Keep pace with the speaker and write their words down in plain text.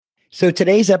So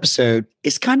today's episode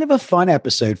is kind of a fun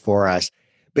episode for us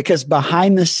because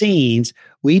behind the scenes,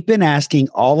 we've been asking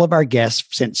all of our guests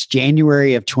since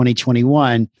January of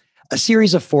 2021 a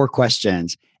series of 4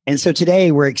 questions. And so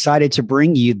today we're excited to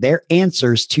bring you their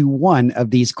answers to one of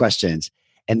these questions.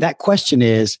 And that question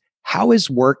is, how is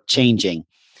work changing?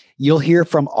 You'll hear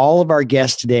from all of our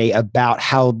guests today about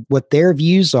what their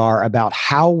views are about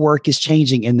how work is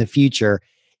changing in the future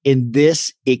in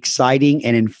this exciting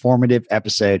and informative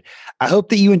episode. I hope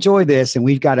that you enjoy this, and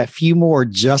we've got a few more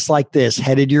just like this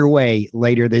headed your way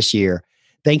later this year.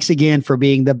 Thanks again for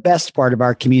being the best part of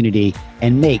our community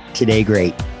and make today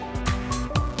great.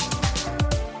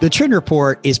 The Trend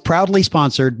Report is proudly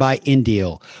sponsored by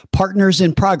Indeal, partners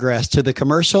in progress to the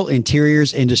commercial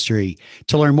interiors industry.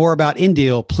 To learn more about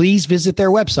Indeal, please visit their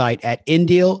website at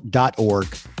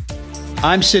indeal.org.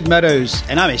 I'm Sid Meadows,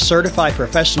 and I'm a certified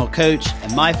professional coach,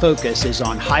 and my focus is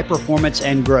on high performance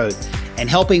and growth and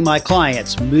helping my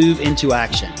clients move into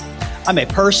action. I'm a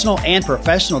personal and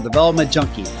professional development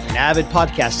junkie, an avid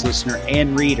podcast listener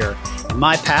and reader, and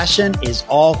my passion is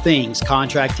all things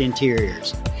contract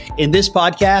interiors. In this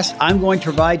podcast, I'm going to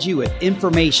provide you with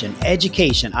information,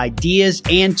 education, ideas,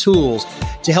 and tools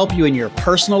to help you in your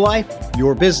personal life,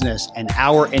 your business, and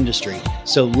our industry.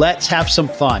 So let's have some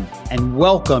fun, and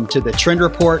welcome to the Trend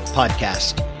Report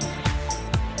podcast.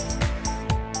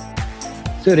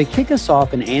 So to kick us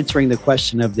off in answering the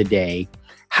question of the day,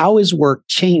 how is work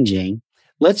changing?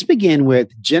 Let's begin with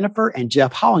Jennifer and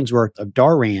Jeff Hollingsworth of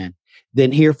Darran,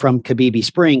 then hear from Kabibi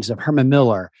Springs of Herman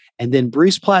Miller, and then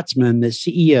Bruce Platzman, the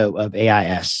CEO of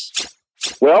AIS.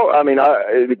 Well, I mean,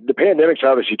 the pandemic's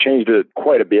obviously changed it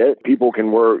quite a bit. People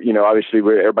can work, obviously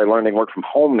everybody learning work from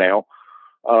home now.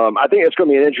 I think it's going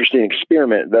to be an interesting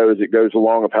experiment, though, as it goes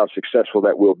along of how successful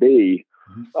that will be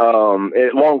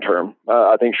long term.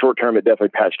 I think short term, it definitely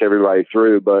patched everybody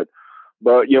through, but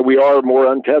we are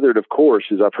more untethered, of course,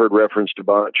 as I've heard referenced a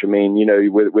bunch. I mean,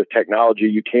 with technology,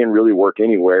 you can really work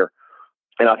anywhere.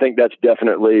 And I think that's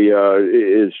definitely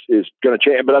is going to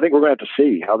change. But I think we're going to have to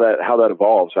see how that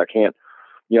evolves. I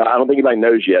don't think anybody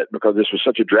knows yet because this was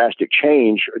such a drastic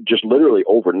change, just literally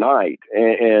overnight.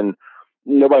 And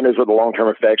nobody knows what the long-term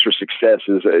effects or success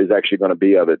is actually going to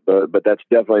be of it. But that's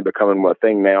definitely becoming a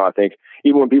thing now. I think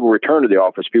even when people return to the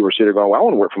office, people are sitting there going, well, I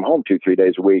want to work from home 2-3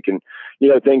 days a week. And,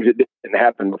 things that didn't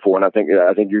happen before. And I think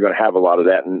you're going to have a lot of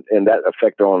that. And that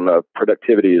effect on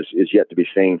productivity is yet to be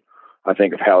seen. I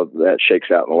think of how that shakes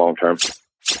out in the long term.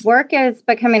 Work is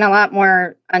becoming a lot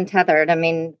more untethered. I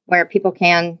mean, where people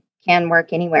can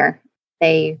work anywhere.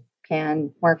 They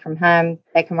can work from home.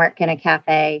 They can work in a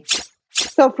cafe.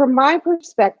 So from my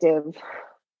perspective,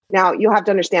 now you have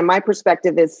to understand my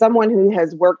perspective is someone who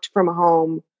has worked from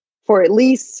home for at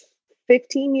least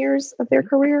 15 years of their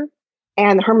career.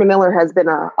 And Herman Miller has been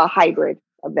a hybrid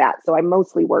of that. So I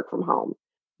mostly work from home.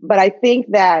 But I think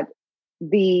that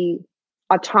the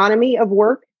autonomy of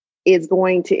work is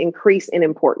going to increase in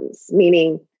importance,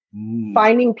 meaning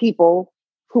finding people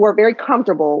who are very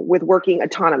comfortable with working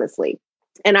autonomously.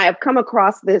 And I have come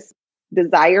across this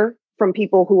desire from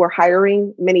people who are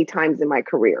hiring many times in my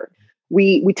career.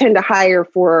 We tend to hire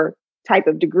for type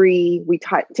of degree. We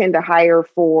tend to hire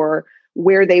for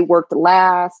where they worked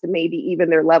last, maybe even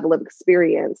their level of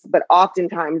experience. But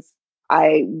oftentimes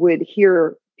I would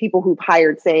hear people who've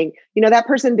hired saying, that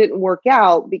person didn't work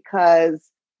out because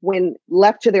when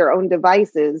left to their own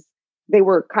devices, they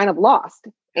were kind of lost.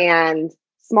 And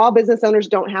small business owners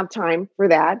don't have time for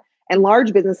that. And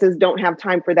large businesses don't have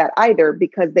time for that either,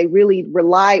 because they really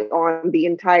rely on the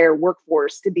entire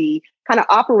workforce to be kind of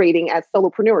operating as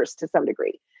solopreneurs to some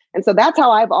degree. And so that's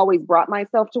how I've always brought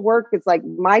myself to work. It's like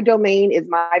my domain is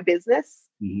my business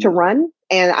to run,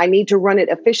 and I need to run it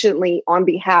efficiently on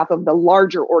behalf of the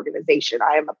larger organization.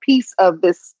 I am a piece of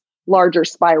this larger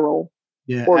spiral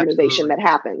organization that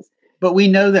happens. But we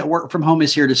know that work from home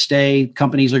is here to stay.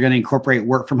 Companies are going to incorporate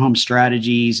work from home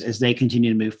strategies as they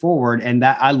continue to move forward. And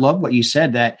that I love what you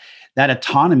said, that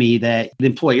autonomy, that the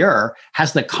employer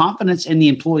has the confidence in the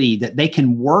employee that they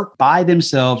can work by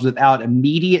themselves without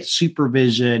immediate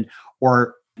supervision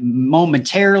or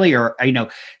momentarily or,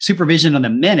 supervision on the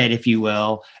minute, if you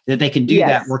will, that they can do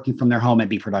that working from their home and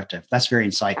be productive. That's very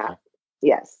insightful.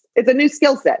 Yes. It's a new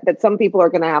skill set that some people are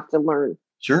going to have to learn.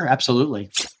 Sure. Absolutely.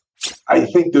 I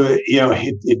think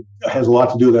it has a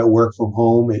lot to do with that work from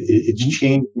home. It's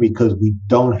changed because we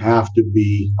don't have to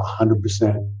be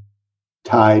 100%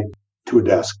 tied to a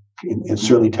desk. And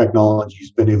certainly technology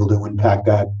has been able to impact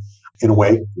that in a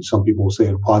way. Some people will say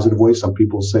in a positive way. Some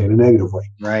people will say in a negative way.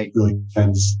 Right. It really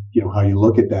depends, how you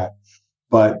look at that.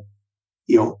 But,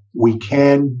 we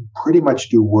can pretty much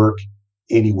do work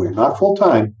anywhere, not full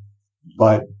time,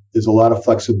 but there's a lot of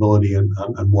flexibility on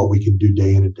what we can do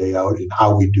day in and day out and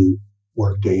how we do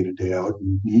work day in and day out.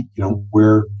 And,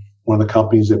 we're one of the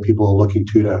companies that people are looking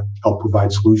to help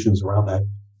provide solutions around that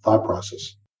thought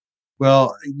process.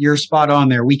 Well, you're spot on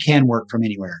there. We can work from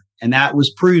anywhere. And that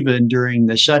was proven during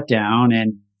the shutdown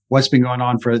and what's been going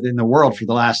on in the world for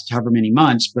the last however many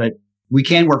months. But we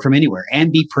can work from anywhere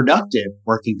and be productive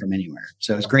working from anywhere.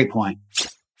 So it's a great point.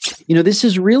 This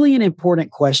is really an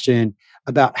important question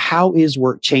about how is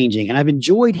work changing. And I've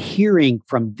enjoyed hearing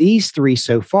from these three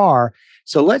so far.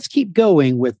 So let's keep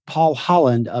going with Paul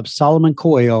Holland of Solomon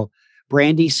Coyle,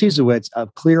 Brandy Susowitz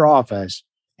of Clear Office,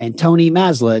 and Tony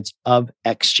Maslitz of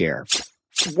XChair.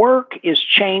 Work is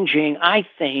changing, I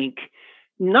think,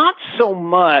 not so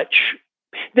much.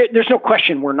 There's no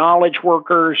question we're knowledge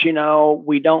workers.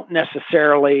 We don't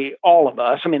necessarily, all of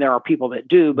us, there are people that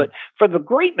do, but for the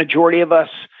great majority of us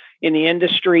in the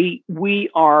industry,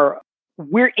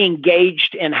 we're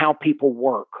engaged in how people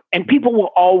work, and people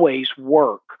will always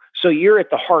work. So you're at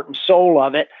the heart and soul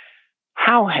of it.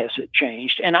 How has it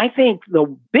changed? And I think the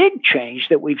big change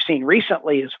that we've seen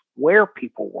recently is where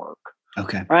people work.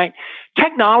 Okay. Right?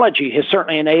 Technology has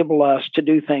certainly enabled us to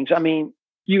do things.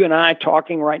 You and I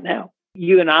talking right now,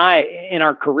 you and I in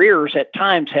our careers at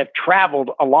times have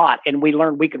traveled a lot, and we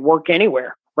learned we could work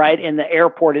anywhere, right? In the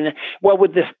airport. And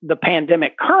with the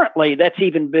pandemic currently, that's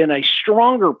even been a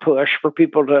stronger push for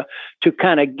people to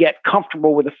kind of get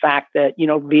comfortable with the fact that,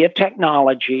 via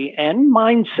technology and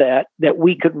mindset, that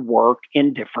we could work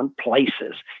in different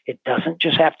places. It doesn't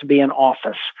just have to be an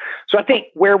office. So I think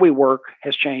where we work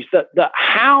has changed. The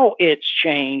how it's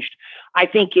changed, I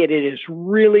think it is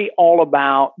really all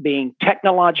about being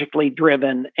technologically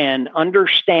driven and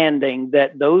understanding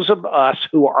that those of us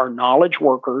who are knowledge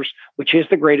workers, which is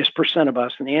the greatest percent of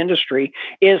us in the industry,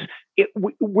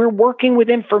 we're working with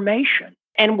information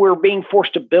and we're being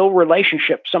forced to build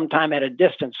relationships sometime at a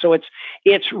distance. So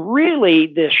it's really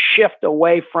this shift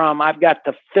away from I've got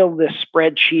to fill this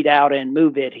spreadsheet out and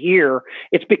move it here.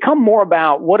 It's become more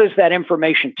about what is that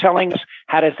information telling us?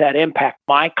 How does that impact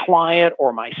my client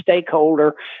or my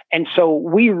stakeholder? And so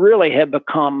we really have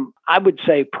become, I would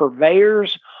say,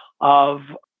 purveyors of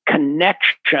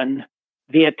connection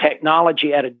via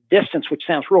technology at a distance, which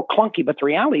sounds real clunky, but the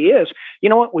reality is,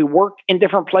 we work in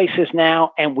different places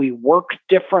now, and we work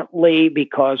differently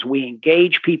because we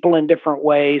engage people in different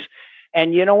ways.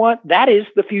 And you know what? That is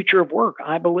the future of work,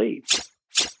 I believe.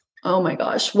 Oh my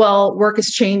gosh. Well, work is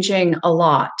changing a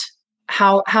lot.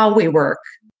 How we work.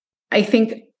 I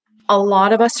think a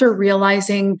lot of us are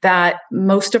realizing that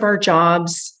most of our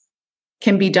jobs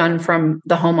can be done from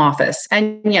the home office.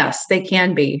 And yes, they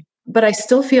can be. But I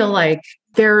still feel like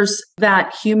there's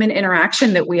that human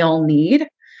interaction that we all need.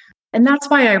 And that's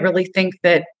why I really think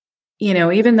that,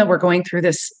 even though we're going through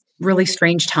this really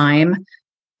strange time,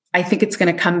 I think it's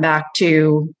going to come back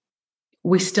to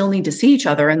we still need to see each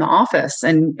other in the office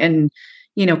and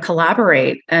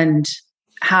collaborate and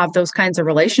have those kinds of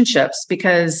relationships,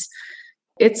 because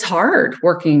it's hard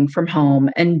working from home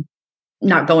and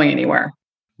not going anywhere.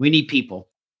 We need people.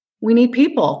 We need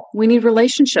people. We need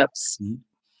relationships. Mm-hmm.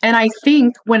 And I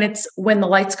think when the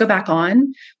lights go back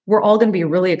on, we're all going to be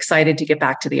really excited to get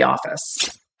back to the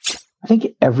office. I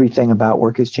think everything about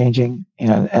work is changing,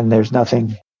 and there's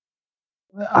nothing,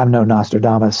 I'm no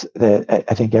Nostradamus, that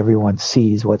I think everyone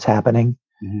sees what's happening.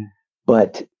 Mm-hmm.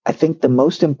 But I think the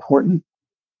most important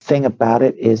thing about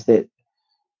it is that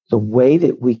the way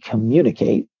that we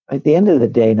communicate, at the end of the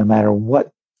day, no matter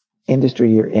what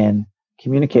industry you're in,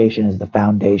 communication is the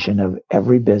foundation of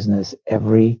every business,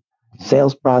 every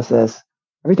sales process,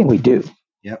 everything we do.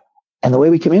 Yep. And the way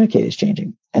we communicate is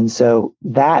changing. And so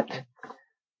that's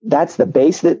the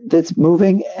base that's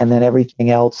moving, and then everything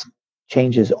else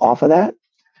changes off of that.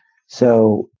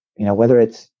 So, whether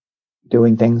it's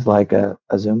doing things like a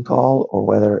Zoom call, or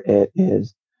whether it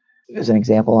is, as an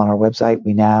example, on our website,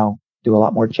 we now do a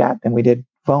lot more chat than we did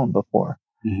phone before.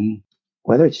 Mm-hmm.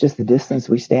 Whether it's just the distance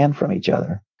we stand from each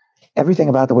other. Everything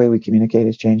about the way we communicate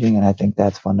is changing, and I think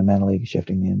that's fundamentally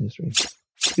shifting the industry.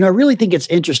 I really think it's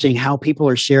interesting how people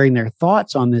are sharing their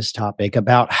thoughts on this topic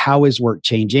about how is work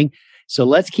changing. So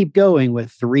let's keep going with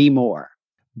three more.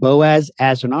 Boaz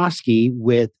Azarnowski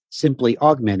with Simply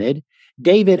Augmented,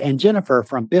 David and Jennifer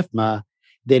from BIFMA,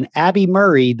 then Abby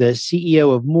Murray, the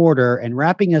CEO of Mortar, and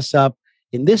wrapping us up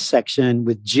in this section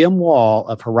with Jim Wall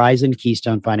of Horizon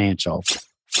Keystone Financial.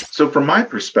 So from my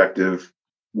perspective,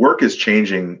 work is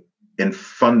changing in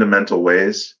fundamental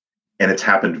ways, and it's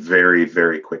happened very,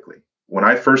 very quickly. When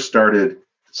I first started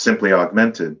Simply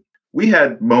Augmented, we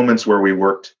had moments where we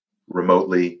worked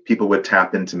remotely. People would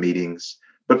tap into meetings,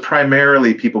 but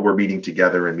primarily people were meeting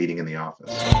together and meeting in the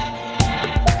office.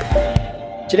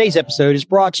 Today's episode is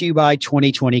brought to you by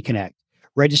 2020 Connect.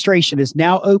 Registration is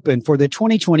now open for the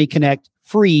 2020 Connect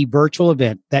free virtual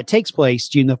event that takes place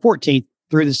June the 14th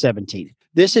through the 17th.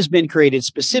 This has been created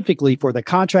specifically for the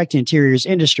contract interiors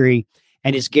industry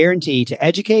and is guaranteed to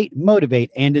educate,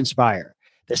 motivate, and inspire.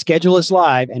 The schedule is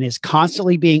live and is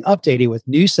constantly being updated with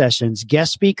new sessions,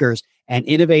 guest speakers, and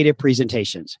innovative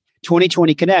presentations.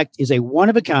 2020 Connect is a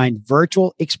one-of-a-kind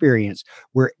virtual experience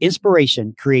where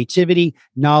inspiration, creativity,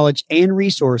 knowledge, and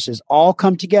resources all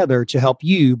come together to help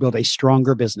you build a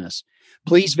stronger business.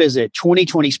 Please visit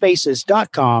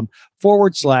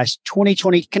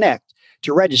 2020spaces.com/2020 Connect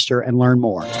to register and learn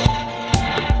more.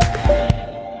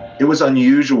 It was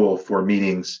unusual for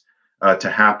meetings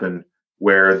to happen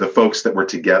where the folks that were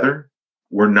together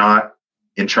were not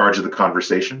in charge of the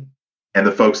conversation, and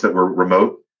the folks that were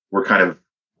remote were kind of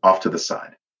off to the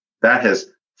side. That has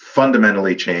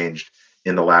fundamentally changed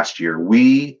in the last year.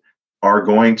 We are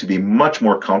going to be much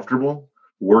more comfortable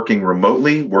working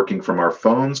remotely, working from our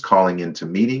phones, calling into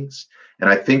meetings. And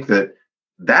I think that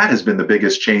has been the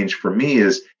biggest change for me.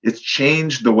 Is it's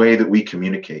changed the way that we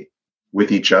communicate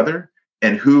with each other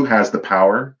and who has the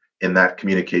power in that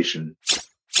communication.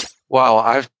 Wow,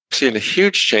 I've seen a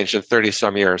huge change in 30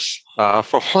 some years.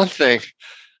 For one thing,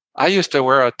 I used to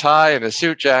wear a tie and a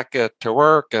suit jacket to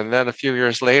work. And then a few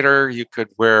years later, you could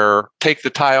take the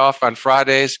tie off on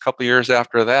Fridays. A couple years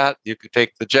after that, you could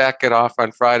take the jacket off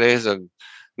on Fridays. And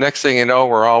next thing you know,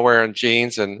 we're all wearing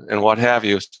jeans and what have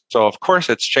you. So of course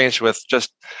it's changed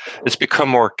it's become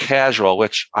more casual,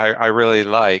 which I really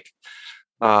like.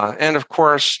 And of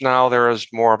course, now there is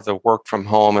more of the work from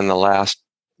home in the last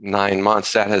 9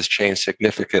 months. That has changed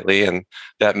significantly, and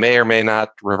that may or may not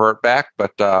revert back,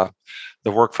 but the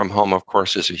work from home, of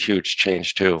course, is a huge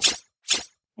change too.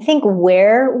 I think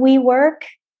where we work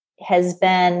has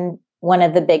been one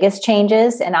of the biggest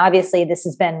changes. And obviously, this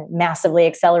has been massively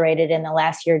accelerated in the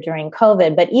last year during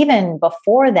COVID. But even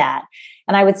before that,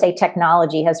 and I would say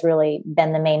technology has really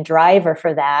been the main driver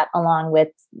for that, along with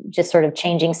just sort of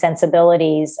changing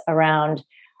sensibilities around,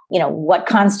 what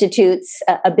constitutes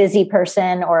a busy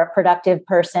person or a productive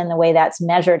person. The way that's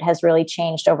measured has really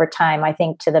changed over time, I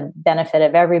think, to the benefit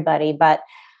of everybody. But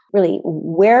really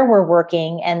where we're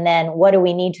working and then what do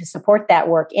we need to support that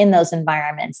work in those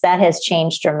environments, that has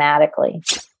changed dramatically.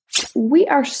 We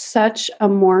are such a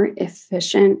more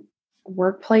efficient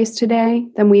workplace today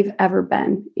than we've ever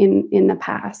been in the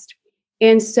past.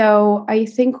 And so I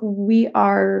think we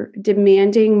are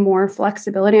demanding more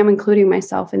flexibility. I'm including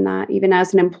myself in that, even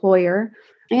as an employer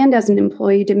and as an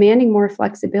employee, demanding more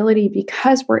flexibility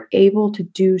because we're able to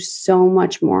do so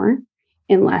much more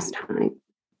in less time.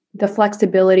 The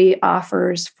flexibility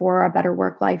offers for a better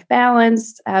work-life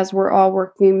balance as we're all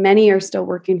working. Many are still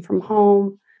working from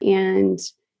home and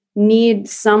need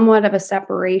somewhat of a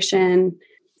separation.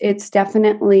 It's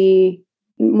definitely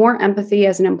more empathy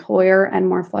as an employer and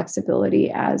more flexibility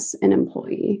as an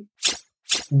employee.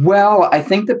 Well, I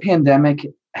think the pandemic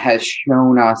has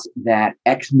shown us that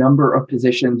X number of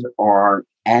positions are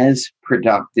as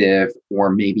productive or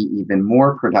maybe even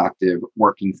more productive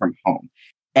working from home.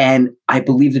 And I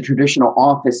believe the traditional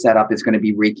office setup is going to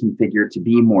be reconfigured to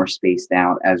be more spaced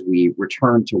out as we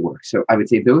return to work. So I would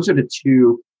say those are the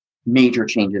two major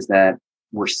changes that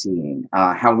we're seeing.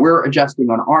 How we're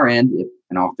adjusting on our end, if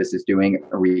an office is doing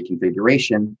a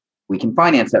reconfiguration, we can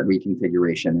finance that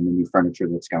reconfiguration and the new furniture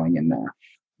that's going in there.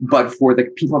 But for the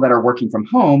people that are working from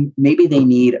home, maybe they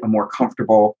need a more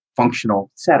comfortable,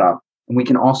 functional setup. And we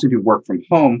can also do work from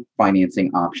home financing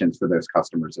options for those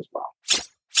customers as well.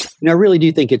 I really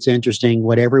do think it's interesting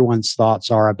what everyone's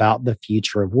thoughts are about the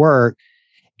future of work.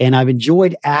 And I've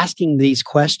enjoyed asking these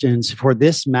questions for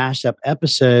this mashup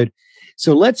episode.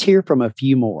 So let's hear from a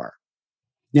few more.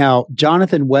 Now,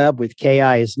 Jonathan Webb with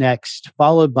KI is next,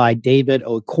 followed by David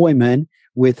Okoyman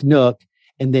with Nook,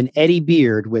 and then Eddie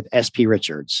Beard with SP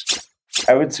Richards.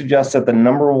 I would suggest that the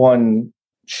number one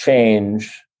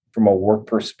change from a work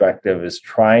perspective is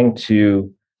trying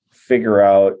to figure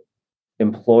out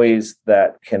employees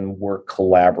that can work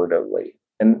collaboratively.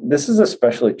 And this is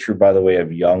especially true, by the way,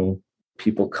 of young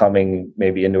people coming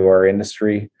maybe into our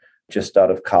industry just out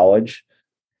of college.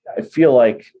 I feel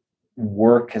like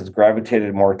work has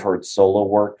gravitated more towards solo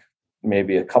work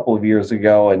maybe a couple of years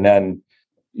ago. And then,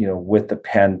 with the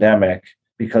pandemic,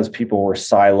 because people were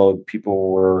siloed,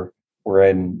 people were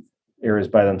in areas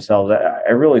by themselves,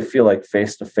 I really feel like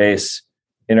face-to-face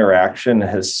interaction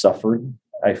has suffered.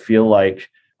 I feel like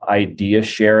idea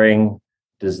sharing,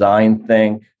 design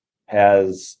think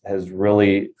has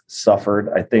really suffered.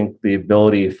 I think the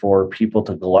ability for people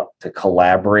to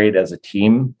collaborate as a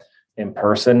team in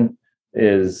person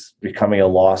is becoming a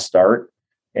lost art.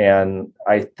 And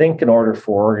I think in order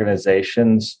for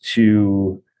organizations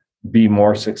to be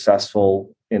more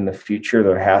successful in the future,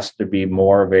 there has to be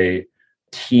more of a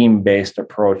team-based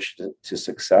approach to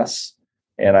success.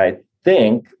 And I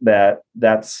think that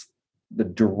that's the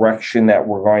direction that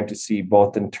we're going to see,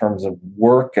 both in terms of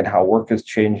work and how work is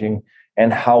changing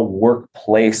and how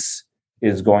workplace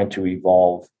is going to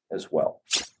evolve as well.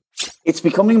 It's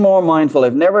becoming more mindful.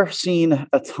 I've never seen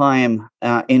a time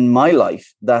in my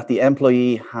life that the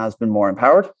employee has been more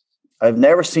empowered. I've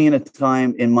never seen a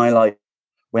time in my life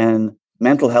when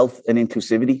mental health and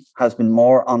inclusivity has been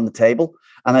more on the table.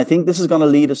 And I think this is going to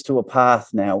lead us to a path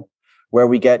now where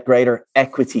we get greater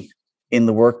equity in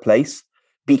the workplace,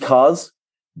 because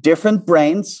different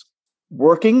brains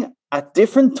working at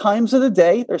different times of the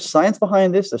day. There's science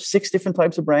behind this. There's 6 different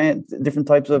types of brain, different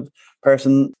types of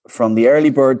person, from the early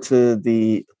bird to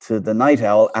the night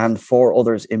owl, and 4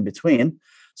 others in between.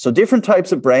 So different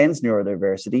types of brains,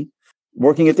 neurodiversity,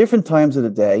 working at different times of the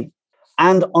day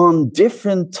and on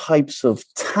different types of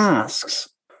tasks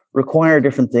require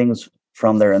different things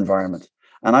from their environment.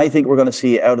 And I think we're going to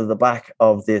see out of the back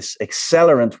of this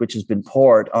accelerant, which has been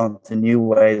poured onto new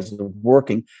ways of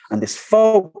working, and this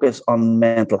focus on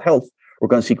mental health, we're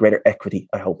going to see greater equity,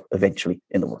 I hope, eventually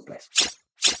in the workplace.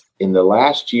 In the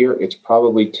last year, it's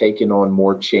probably taken on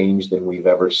more change than we've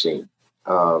ever seen.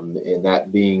 And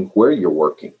that being where you're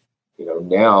working.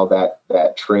 Now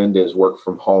that trend is work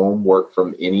from home, work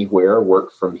from anywhere,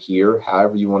 work from here,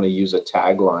 however you want to use a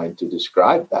tagline to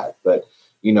describe that. But,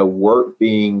 work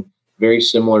being very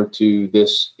similar to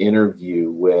this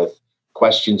interview, with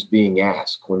questions being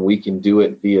asked, when we can do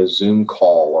it via Zoom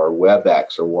call or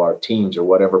WebEx or Teams or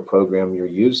whatever program you're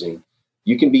using,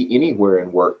 you can be anywhere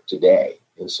and work today.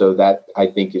 And so that, I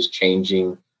think, is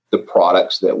changing the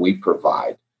products that we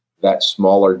provide. That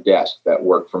smaller desk, that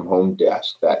work from home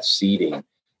desk, that seating.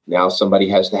 Now somebody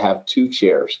has to have 2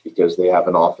 chairs because they have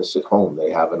an office at home.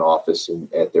 They have an office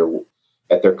at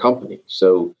their company.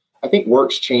 So I think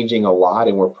work's changing a lot,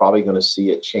 and we're probably going to see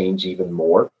it change even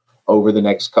more over the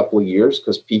next couple of years,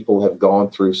 because people have gone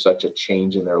through such a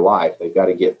change in their life. They've got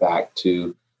to get back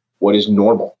to what is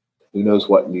normal. Who knows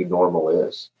what new normal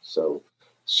is? So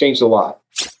it's changed a lot.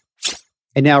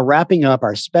 And now, wrapping up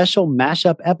our special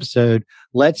mashup episode,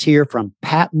 let's hear from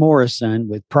Pat Morrison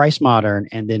with Price Modern,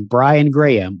 and then Brian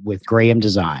Graham with Graham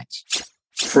Designs.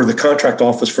 For the contract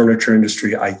office furniture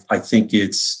industry, I think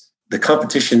it's the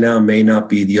competition now may not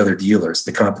be the other dealers.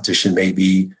 The competition may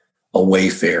be a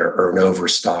Wayfair or an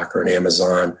Overstock or an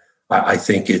Amazon. I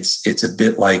think it's a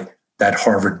bit like that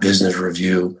Harvard Business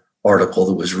Review article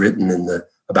that was written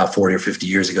about 40 or 50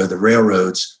 years ago. The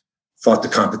railroads thought the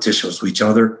competition was to each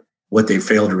other. What they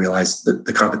failed to realize, that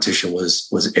the competition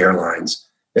was airlines.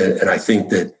 And I think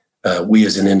that we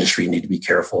as an industry need to be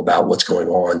careful about what's going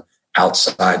on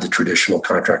outside the traditional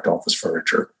contract office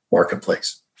furniture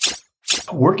marketplace.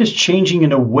 Work is changing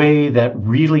in a way that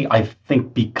really, I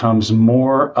think, becomes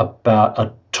more about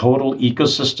a total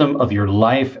ecosystem of your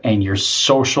life and your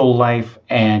social life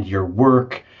and your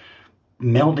work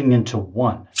melding into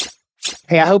one.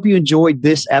 Hey, I hope you enjoyed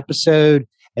this episode,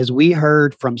 as we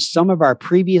heard from some of our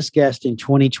previous guests in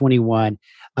 2021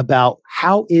 about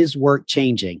how is work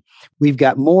changing. We've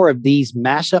got more of these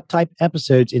mashup type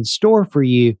episodes in store for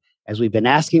you, as we've been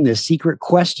asking the secret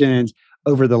questions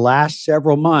over the last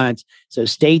several months. So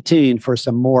stay tuned for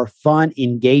some more fun,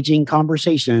 engaging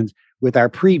conversations with our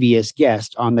previous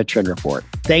guest on the Trend Report.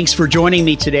 Thanks for joining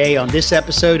me today on this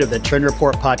episode of the Trend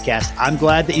Report podcast. I'm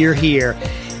glad that you're here,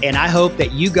 and I hope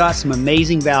that you got some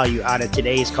amazing value out of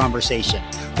today's conversation.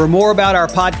 For more about our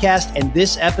podcast and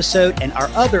this episode and our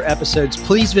other episodes,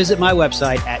 please visit my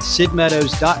website at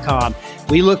sidmeadows.com.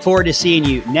 We look forward to seeing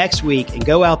you next week, and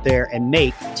go out there and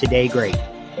make today great.